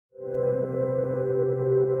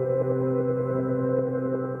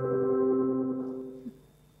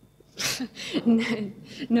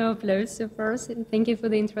No applause so far. Thank you for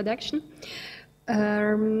the introduction.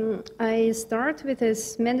 I start with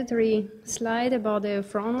this mandatory slide about the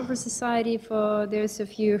Fraunhofer Society for those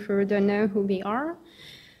of you who don't know who we are.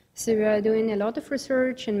 So we are doing a lot of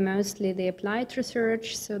research and mostly the applied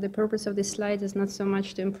research. So the purpose of this slide is not so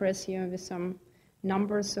much to impress you with some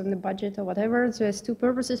numbers on the budget or whatever. So there's two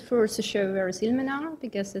purposes. First, to show where is Ilmenau,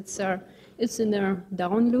 because it's in a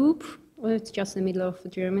down loop. Well, it's just in the middle of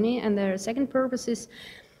Germany. And the second purpose is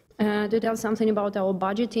to tell something about our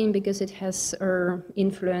budgeting, because it has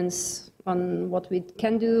influence on what we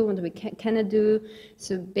can do, what we cannot do.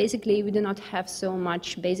 So basically, we do not have so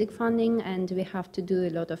much basic funding, and we have to do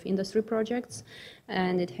a lot of industry projects.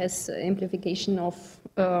 And it has implication of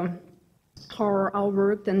how our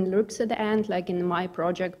work then looks at the end. Like in my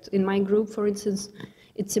project, in my group, for instance,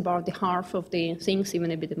 it's about the half of the things,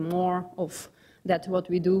 even a bit more of that what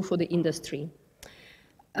we do for the industry.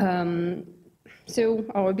 So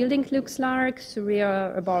our building looks like, so we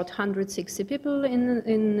are about 160 people in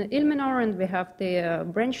Ilmenau, and we have the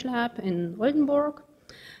branch lab in Oldenburg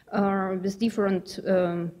with different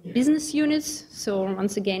business units. So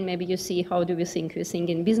once again, maybe you see how do we think? We think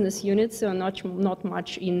in business units, so not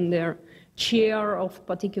much in the chair of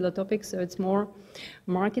particular topics, so it's more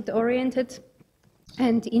market-oriented.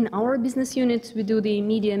 And in our business units, we do the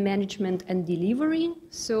media management and delivery.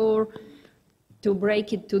 So to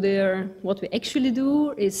break it to what we actually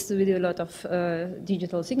do is we do a lot of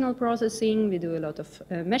digital signal processing, we do a lot of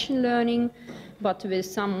machine learning, but with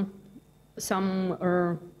some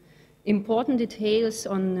important details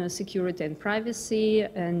on security and privacy,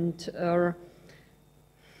 and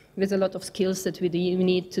with a lot of skills that we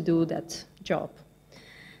need to do that job.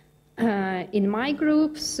 In my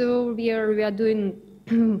group, so we are doing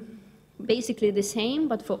basically the same,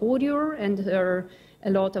 but for audio, and a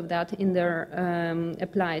lot of that in there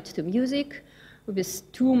applied to music,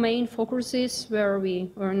 with two main focuses where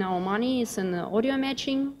we earn our money is in audio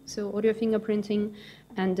matching, so audio fingerprinting,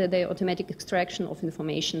 and the automatic extraction of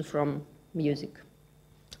information from music.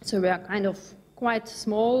 So we are kind of quite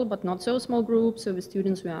small, but not so small group. So with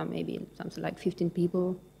students, we are maybe something like 15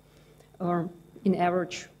 people, or in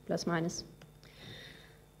average, plus minus.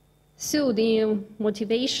 So the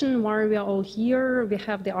motivation why we are all here, we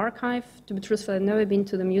have the archive. To be truthful, I've never been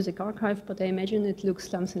to the music archive, but I imagine it looks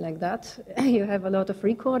something like that. You have a lot of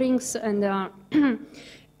recordings, and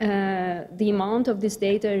the amount of this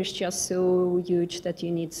data is just so huge that you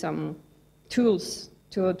need some tools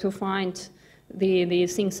to find the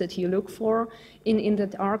things that you look for in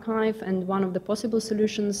that archive. And one of the possible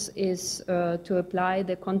solutions is to apply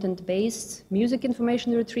the content-based music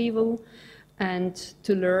information retrieval, and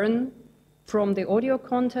to learn from the audio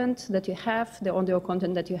content that you have, the audio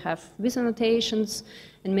content that you have with annotations,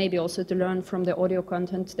 and maybe also to learn from the audio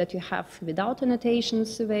content that you have without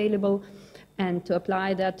annotations available, and to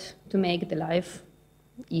apply that to make the life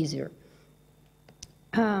easier.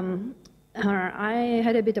 I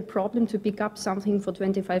had a bit of problem to pick up something for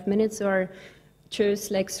 25 minutes, so I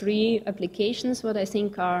chose like 3 applications what I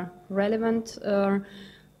think are relevant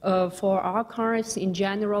for archives in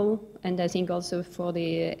general, and I think also for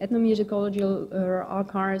the ethnomusicological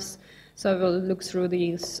archives. So I will look through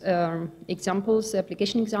these examples,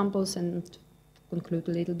 application examples, and conclude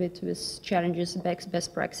a little bit with challenges,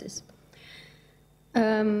 best practice.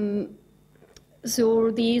 So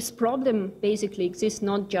this problem basically exists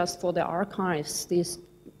not just for the archives. This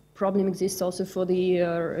problem exists also for the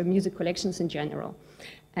music collections in general.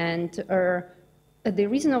 And the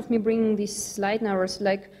reason of me bringing this slide now is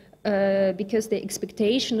like because the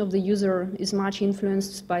expectation of the user is much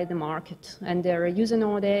influenced by the market, and their user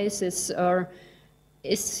nowadays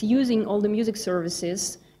is using all the music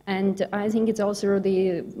services, and I think it's also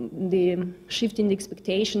the shift in the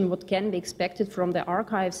expectation what can be expected from the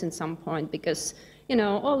archives at some point, because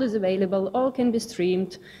all is available, all can be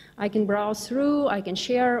streamed, I can browse through, I can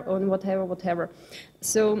share on whatever.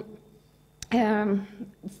 So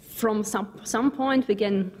from some point we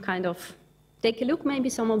can kind of take a look, maybe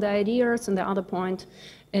some of the ideas, and the other point,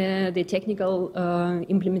 the technical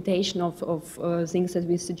implementation of things that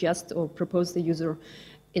we suggest or propose the user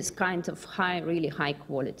is kind of really high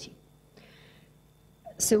quality.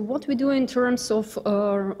 So what we do in terms of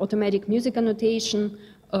automatic music annotation,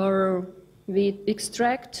 we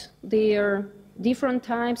extract the different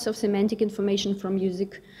types of semantic information from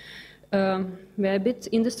music. We're a bit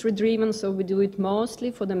industry driven, so we do it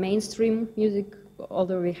mostly for the mainstream music,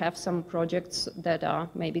 although we have some projects that are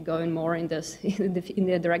maybe going more in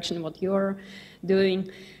the direction of what you're doing.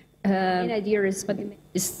 The idea is, but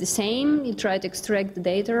it's the same. You try to extract the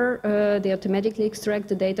data. They automatically extract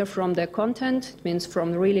the data from the content. It means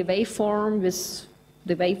from the really waveform with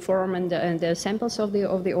the waveform and the samples of the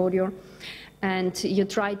audio. And you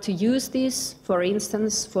try to use this, for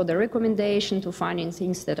instance, for the recommendation, to finding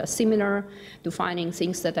things that are similar, to finding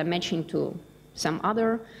things that are matching to some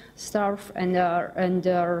other stuff. And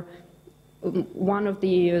one of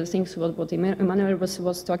the things what Ilmenau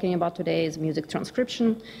was talking about today is music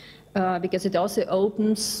transcription, because it also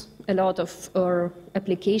opens a lot of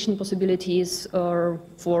application possibilities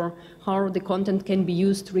for how the content can be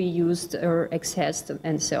used, reused, or accessed,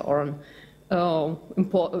 and so on. One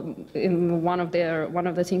of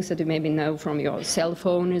the things that you maybe know from your cell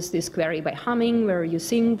phone is this query by humming, where you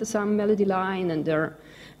sing some melody line, and their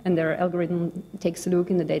algorithm takes a look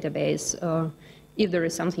in the database. If there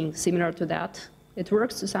is something similar to that, it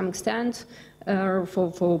works to some extent.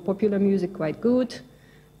 For popular music, quite good.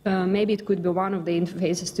 Maybe it could be one of the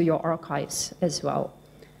interfaces to your archives as well.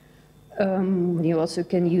 You also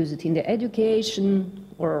can use it in the education,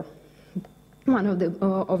 or one of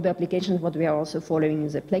the applications what we are also following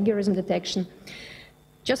is the plagiarism detection.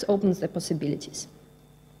 Just opens the possibilities.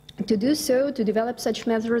 To do so, to develop such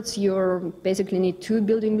methods, you basically need two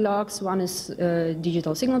building blocks. One is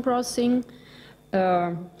digital signal processing,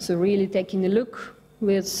 so really taking a look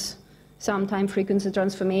with some time frequency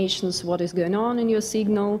transformations, what is going on in your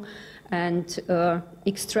signal, and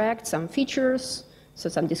extract some features, so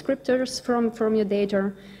some descriptors from your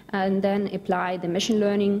data, and then apply the machine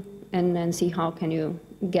learning and then see how can you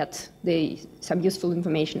get some useful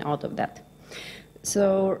information out of that.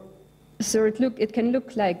 So it can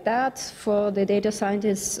look like that. For the data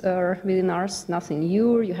scientists within ours, nothing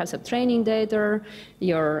new. You have some training data,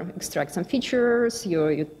 you extract some features,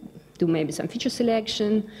 you do maybe some feature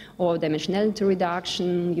selection or dimensionality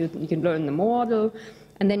reduction, you can learn the model,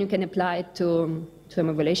 and then you can apply it to some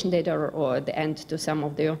evaluation data or at the end to some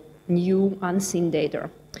of the new unseen data.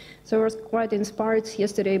 So I was quite inspired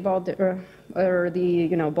yesterday about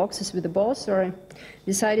the boxes with the balls, so I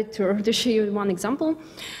decided to show you one example.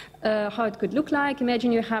 How it could look like.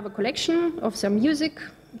 Imagine you have a collection of some music.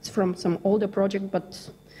 It's from some older project, but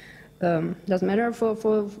doesn't matter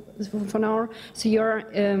for now. So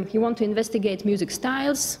you want to investigate music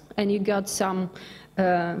styles, and you got some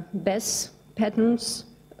bass patterns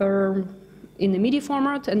in the MIDI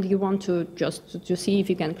format, and you want to just to see if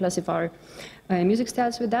you can classify music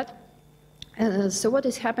styles with that. So what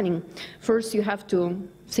is happening? First, you have to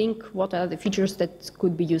think what are the features that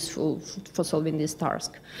could be useful for solving this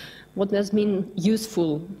task. What does mean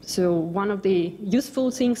useful? So one of the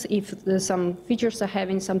useful things if some features are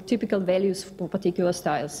having some typical values for particular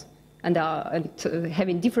styles and are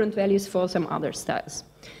having different values for some other styles.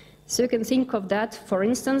 So you can think of that. For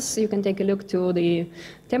instance, you can take a look to the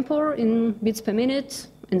tempo in beats per minute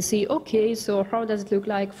and see, okay, so how does it look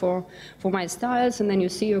like for my styles? And then you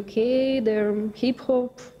see, okay, they're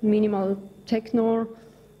hip-hop, minimal techno.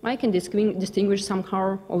 I can distinguish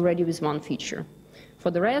somehow already with one feature.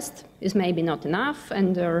 For the rest, is maybe not enough,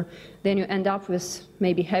 and then you end up with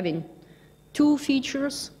maybe having two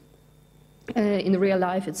features. In real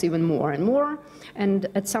life, it's even more and more. And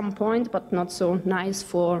at some point, but not so nice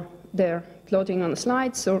for the plotting on the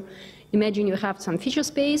slide. So imagine you have some feature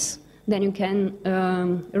space. Then you can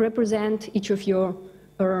represent each of your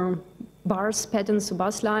bars, patterns,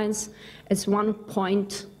 bus lines as one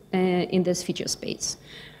point in this feature space.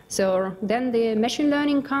 So then the machine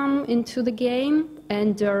learning come into the game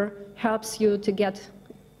and helps you to get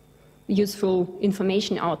useful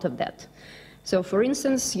information out of that. So for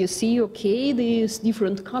instance, you see, okay, these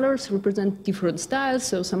different colors represent different styles,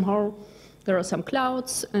 so somehow there are some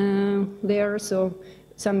clouds there, so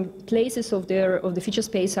some places of the feature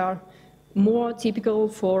space are more typical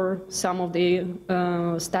for some of the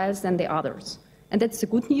styles than the others. And that's the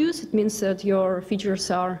good news. It means that your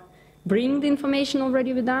features are bringing the information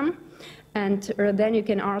already with them, and then you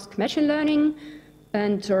can ask machine learning,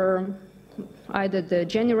 and either the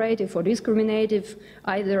generative or discriminative,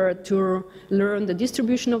 either to learn the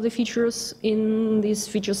distribution of the features in this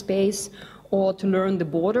feature space, or to learn the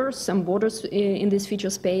borders, some borders in this feature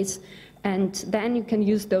space, and then you can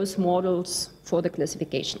use those models for the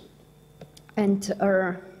classification. And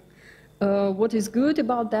what is good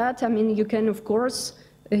about that, I mean, you can, of course,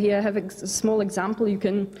 here I have a small example. You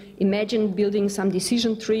can imagine building some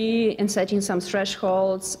decision tree and setting some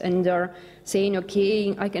thresholds and saying,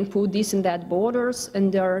 okay, I can put this and that borders,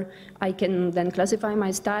 and I can then classify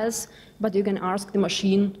my styles, but you can ask the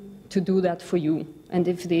machine to do that for you. And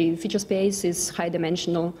if the feature space is high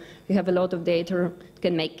dimensional, you have a lot of data, it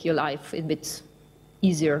can make your life a bit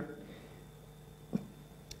easier.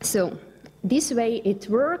 So this way it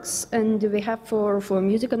works, and we have for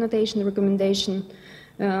music annotation recommendation,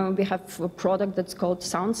 we have a product that's called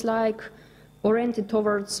Sounds Like, oriented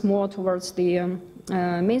more towards the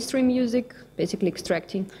mainstream music, basically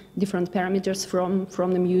extracting different parameters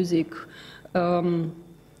from the music on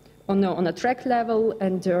a track level,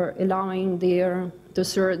 and allowing the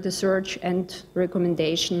search and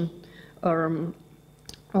recommendation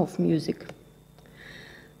of music.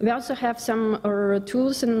 We also have some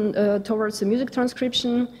tools towards the music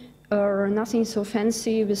transcription, nothing so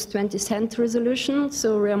fancy with 20-cent resolution,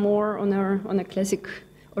 so we are more on a classic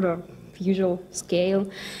or a usual scale.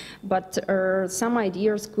 But some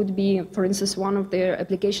ideas could be, for instance, one of the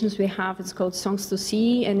applications we have is called Songs to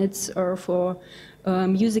See, and it's for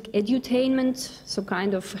music edutainment, so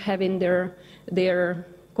kind of having their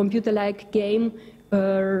computer-like game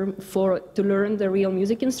to learn the real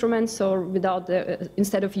music instruments, or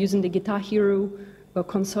instead of using the Guitar Hero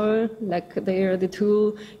console, like the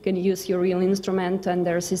tool, you can use your real instrument, and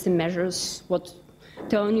their system measures what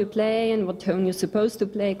tone you play and what tone you're supposed to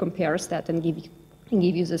play, compares that, and give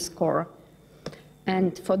you the score.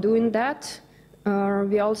 And for doing that,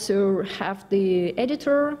 we also have the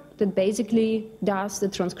editor that basically does the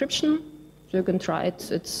transcription. So you can try it,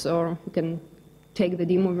 or you can take the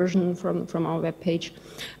demo version from our webpage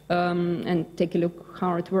and take a look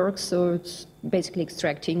how it works. So it's basically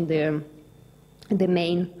extracting the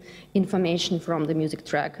main information from the music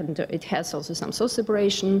track, and it has also some source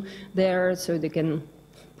separation there, so they can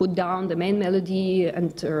put down the main melody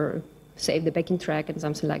and save the backing track and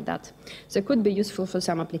something like that. So it could be useful for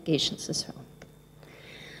some applications as well.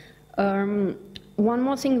 One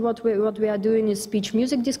more thing, what we are doing is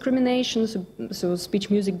speech-music discrimination, so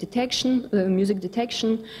speech-music detection,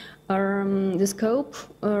 the scope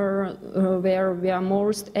where we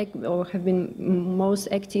are have been most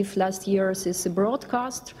active last years is the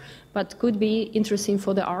broadcast, but could be interesting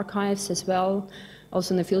for the archives as well.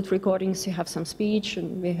 Also in the field recordings, you have some speech,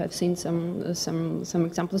 and we have seen some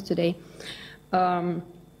examples today.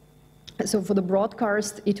 So for the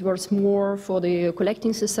broadcast, it was more for the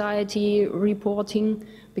collecting society reporting,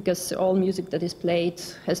 because all music that is played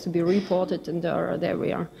has to be reported, and there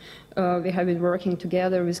we are. We have been working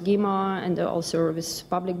together with GEMA and also with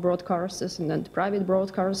public broadcasters and then private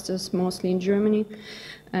broadcasters, mostly in Germany,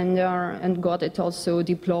 and got it also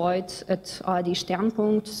deployed at ID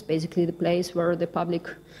Sternpunkt, it's basically the place where the public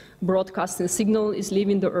broadcasting signal is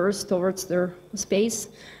leaving the Earth towards their space.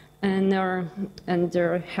 And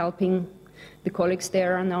they're helping the colleagues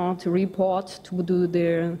there now to report, to do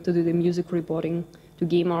the music reporting to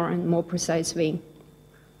GEMA in a more precise way.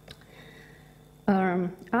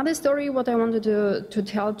 Other story, what I wanted to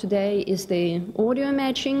tell today is the audio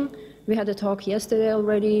matching. We had a talk yesterday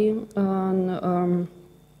already on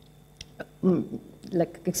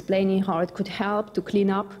like explaining how it could help to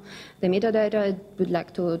clean up the metadata. I would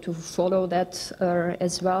like to follow that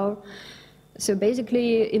as well. So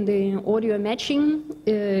basically, in the audio matching,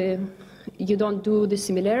 you don't do the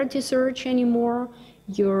similarity search anymore.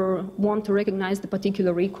 You want to recognize the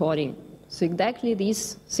particular recording. So exactly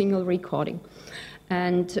this single recording.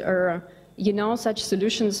 And you know, such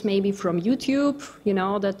solutions maybe from YouTube, you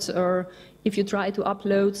know, that if you try to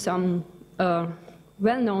upload some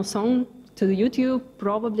well-known song to YouTube,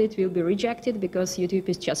 probably it will be rejected, because YouTube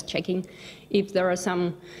is just checking if there are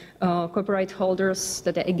some copyright holders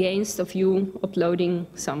that are against of you uploading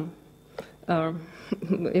some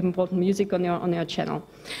important music on your channel.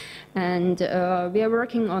 And we are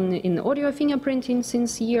working in audio fingerprinting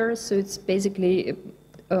since years, so it's basically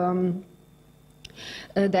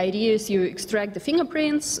the idea is you extract the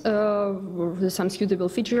fingerprints with some suitable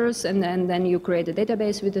features, and then you create a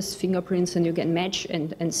database with these fingerprints, and you can match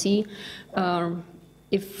and see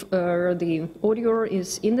if the audio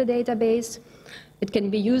is in the database. It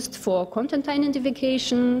can be used for content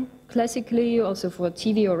identification, classically, also for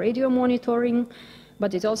TV or radio monitoring,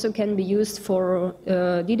 but it also can be used for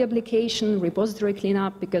deduplication, repository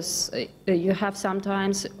cleanup, because you have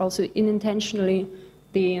sometimes also unintentionally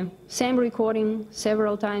the same recording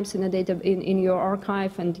several times in a in your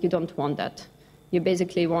archive, and you don't want that. You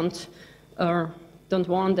basically don't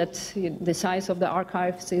want that the size of the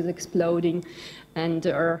archives is exploding, and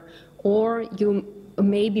or you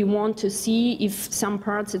maybe want to see if some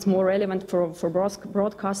parts it's more relevant for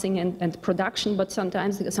broadcasting and production, but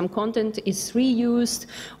sometimes some content is reused,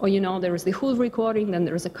 or you know there is the whole recording, then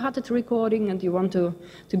there is a cutted recording, and you want to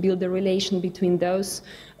build a relation between those.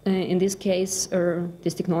 In this case,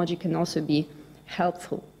 this technology can also be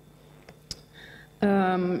helpful.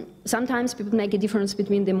 Sometimes people make a difference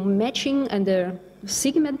between the matching and the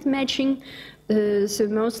segment matching. So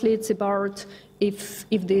mostly it's about if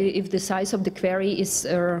the size of the query is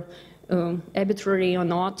arbitrary or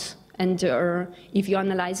not. And if you're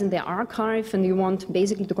analyzing the archive and you want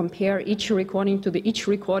basically to compare each recording to each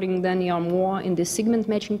recording, then you are more in the segment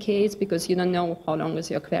matching case, because you don't know how long is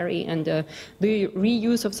your query, and the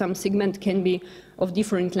reuse of some segment can be of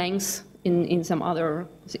different lengths in some other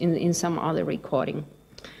recording.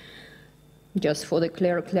 Just for the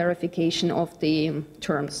clarification of the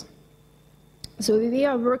terms. So we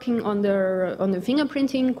are working on the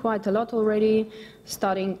fingerprinting quite a lot already,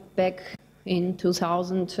 starting back in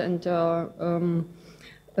 2000 and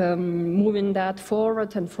moving that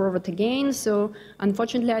forward and forward again. So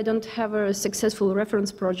unfortunately, I don't have a successful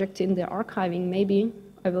reference project in the archiving. Maybe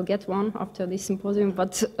I will get one after this symposium,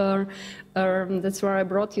 but that's where I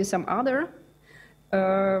brought you some other.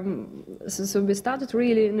 So we started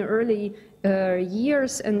really in the early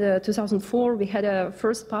years. In 2004, we had a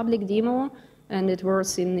first public demo, and it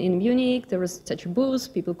was in Munich. There was such a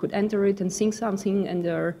booth, people could enter it and sing something, and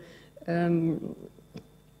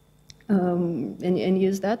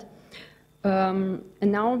use that. And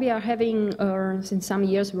now we are having, since some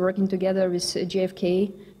years, working together with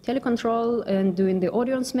GfK Telecontrol and doing the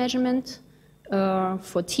audience measurement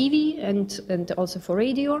for TV and also for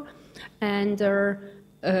radio. And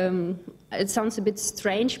it sounds a bit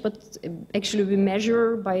strange, but actually we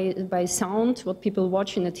measure by sound what people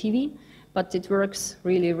watch in the TV, but it works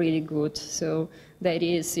really, really good. So the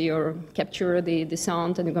idea is you capture the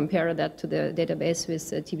sound and you compare that to the database with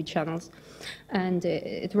TV channels. And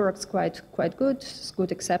it works quite good. It's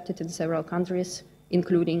good accepted in several countries,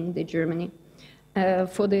 including Germany.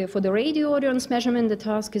 For the radio audience measurement, the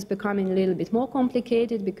task is becoming a little bit more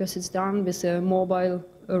complicated because it's done with mobile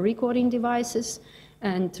recording devices.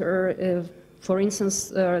 And for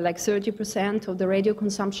instance, like 30% of the radio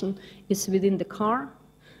consumption is within the car.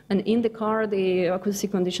 And in the car, the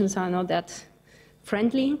acoustic conditions are not that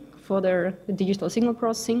friendly for the digital signal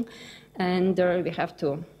processing. And we have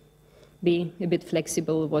to be a bit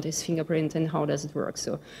flexible what is fingerprint and how does it work.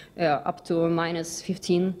 So up to minus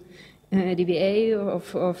 15 dBA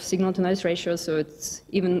of signal-to-noise ratio. So it's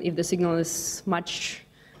even if the signal is much,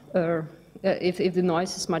 if the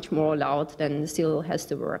noise is much more loud, then it still has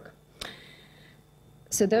to work.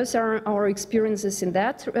 So those are our experiences in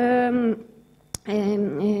that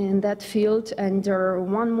field. And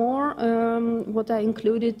one more, what I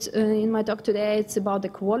included in my talk today, it's about the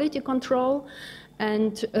quality control.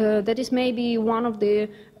 And that is maybe one of the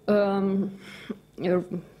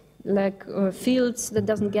fields that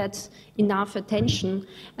doesn't get enough attention.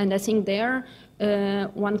 And I think there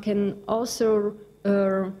one can also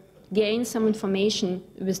gain some information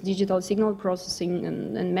with digital signal processing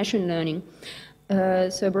and machine learning.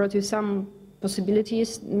 So I brought you some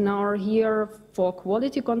possibilities now here for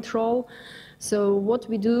quality control. So what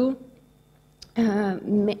we do,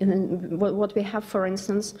 what we have, for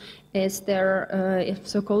instance, is there a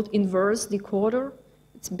so-called inverse decoder.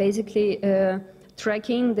 It's basically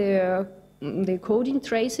tracking the coding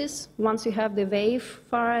traces. Once you have the wave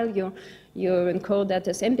file, you encode that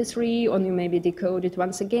as MP3, or you maybe decode it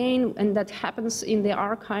once again, and that happens in the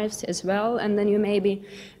archives as well. And then you maybe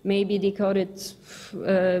decode it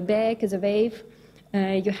back as a wave.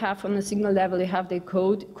 You have on the signal level, you have the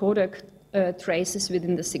codec traces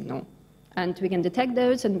within the signal, and we can detect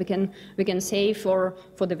those, and we can say for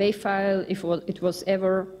the wave file if it was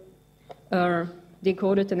ever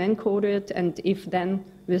decoded and encoded, and if then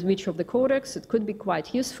with which of the codecs. It could be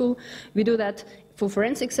quite useful. We do that for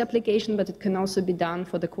forensics application, but it can also be done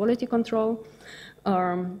for the quality control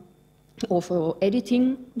or for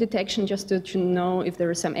editing detection, just to know if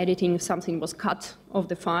there is some editing, if something was cut of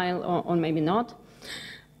the file or maybe not.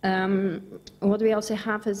 What we also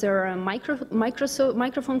have is there a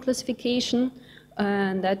microphone classification,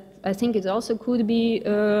 and that I think it also could be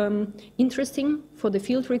interesting for the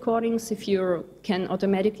field recordings if you can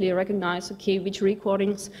automatically recognize, okay, which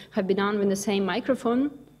recordings have been done with the same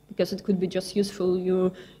microphone, because it could be just useful.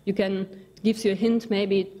 You can, it gives you a hint,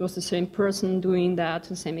 maybe it was the same person doing that,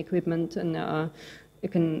 the same equipment, and you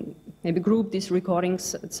can maybe group these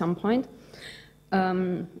recordings at some point.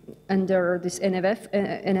 And there this ENF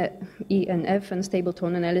and stable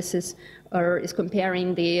tone analysis is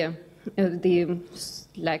comparing the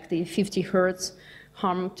 50 hertz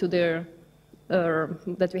hum to the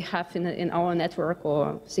that we have in our network,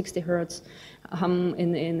 or 60 hertz hum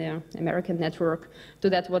in the American network, to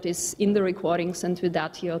that what is in the recordings, and with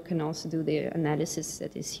that you can also do the analysis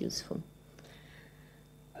that is useful.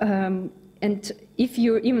 And if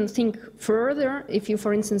you even think further, if you,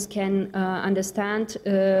 for instance, can understand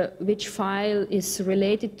which file is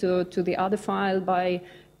related to the other file by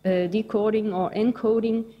decoding or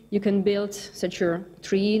encoding, you can build such a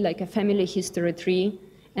tree, like a family history tree,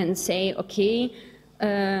 and say, okay,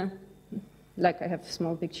 like I have a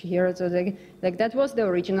small picture here, so like that was the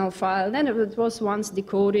original file, then it was once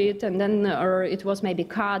decoded, and then it was maybe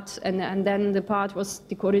cut, and then the part was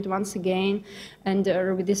decoded once again, and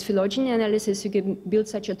with this phylogeny analysis you can build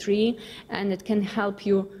such a tree, and it can help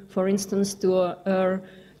you, for instance, to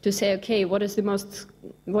say, okay, what is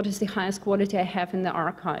the highest quality I have in the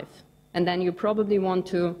archive? And then you probably want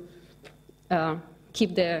to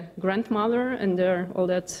keep the grandmother and all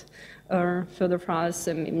that further files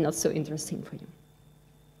maybe not so interesting for you.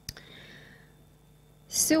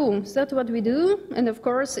 So that's what we do, and of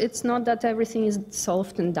course it's not that everything is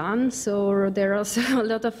solved and done, so there are also a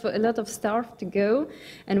lot of stuff to go,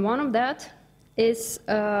 and one of that is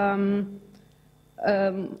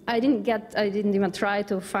I didn't even try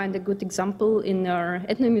to find a good example in our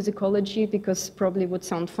ethnomusicology because probably would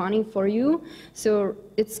sound funny for you. So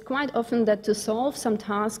it's quite often that to solve some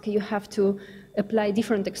task you have to apply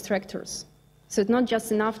different extractors. So it's not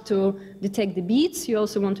just enough to detect the beats, you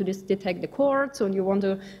also want to detect the chords, or you want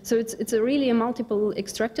to, so it's really a multiple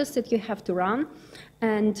extractors that you have to run.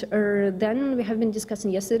 And then we have been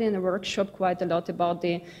discussing yesterday in a workshop quite a lot about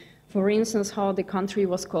for instance, how the country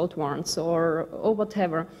was called once, or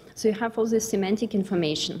whatever. So you have all this semantic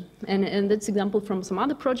information. And that's an example from some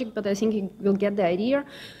other project, but I think you will get the idea.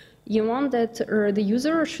 You want that the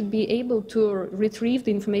user should be able to retrieve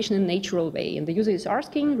the information in a natural way. And the user is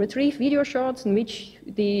asking, retrieve video shots in which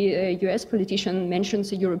the US politician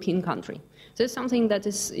mentions a European country. So it's something that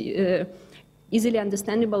is easily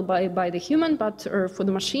understandable by the human, but for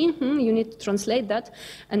the machine, you need to translate that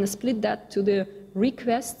and split that to the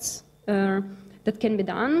requests that can be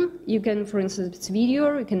done. You can, for instance, if it's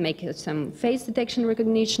video, you can make some face detection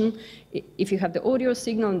recognition. If you have the audio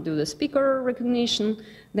signal, do the speaker recognition.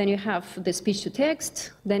 Then you have the speech to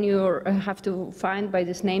text. Then you have to find by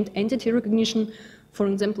this named entity recognition, for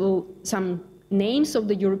example, some names of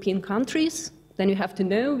the European countries. Then you have to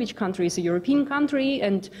know which country is a European country,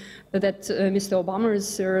 and that Mr. Obama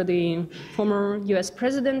is the former US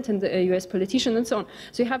president and a US politician and so on.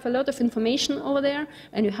 So you have a lot of information over there,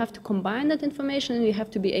 and you have to combine that information, and you have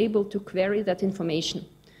to be able to query that information.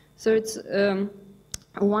 So it's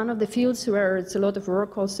one of the fields where it's a lot of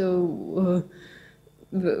work also,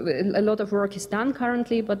 a lot of work is done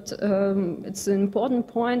currently, but it's an important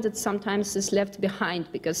point that sometimes is left behind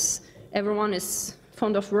because everyone is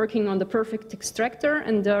fond of working on the perfect extractor,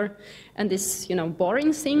 and this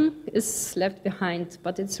boring thing is left behind,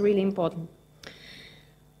 but it's really important.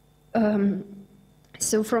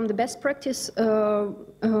 So from the best practice,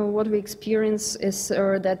 what we experience is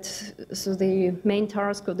that the main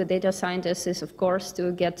task of the data scientist is, of course,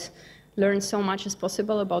 to learn so much as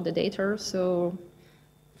possible about the data. So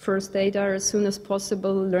first data as soon as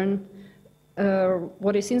possible, learn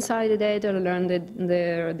what is inside the data, learn the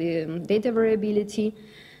data variability.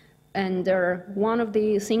 And one of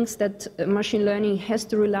the things that machine learning has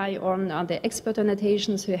to rely on are the expert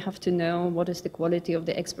annotations. So you have to know what is the quality of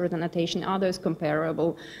the expert annotation. Are those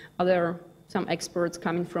comparable? Are there some experts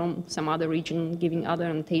coming from some other region giving other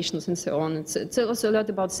annotations and so on? It's also a lot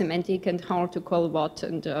about semantic and how to call what,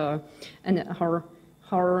 and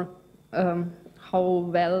how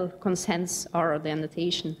well consents are the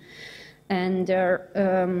annotation. And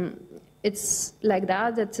it's like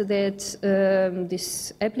that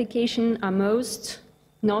this application are most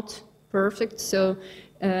not perfect. So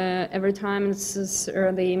every time it's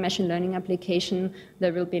the machine learning application,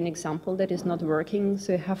 there will be an example that is not working.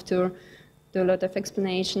 So you have to do a lot of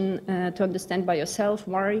explanation to understand by yourself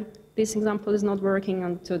why this example is not working,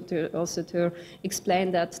 and also to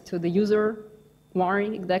explain that to the user why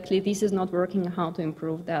exactly this is not working and how to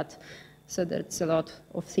improve that. So that's a lot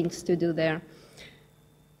of things to do there.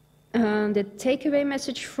 The takeaway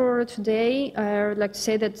message for today, I would like to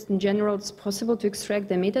say that in general it's possible to extract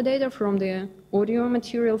the metadata from the audio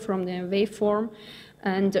material, from the waveform,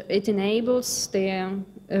 and it enables the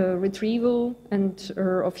retrieval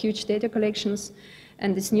of huge data collections.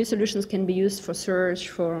 And these new solutions can be used for search,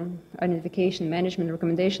 for identification, management,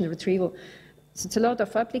 recommendation, retrieval. So it's a lot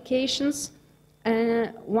of applications.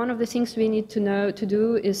 One of the things we need to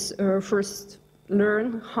do is first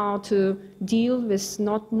learn how to deal with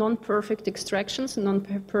non-perfect extractions,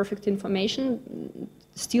 non-perfect information,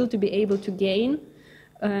 still to be able to gain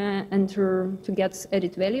and to get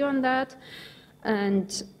added value on that.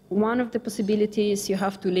 And one of the possibilities, you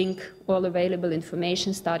have to link all available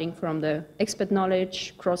information, starting from the expert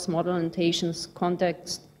knowledge, cross-model annotations,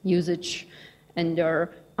 context, usage, and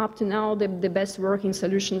up to now, the best working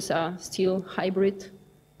solutions are still hybrid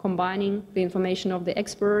combining the information of the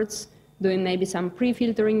experts, doing maybe some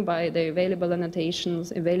pre-filtering by the available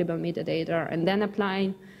annotations, available metadata, and then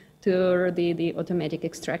applying to the automatic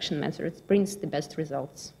extraction methods brings the best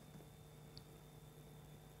results.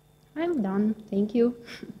 I'm done. Thank you.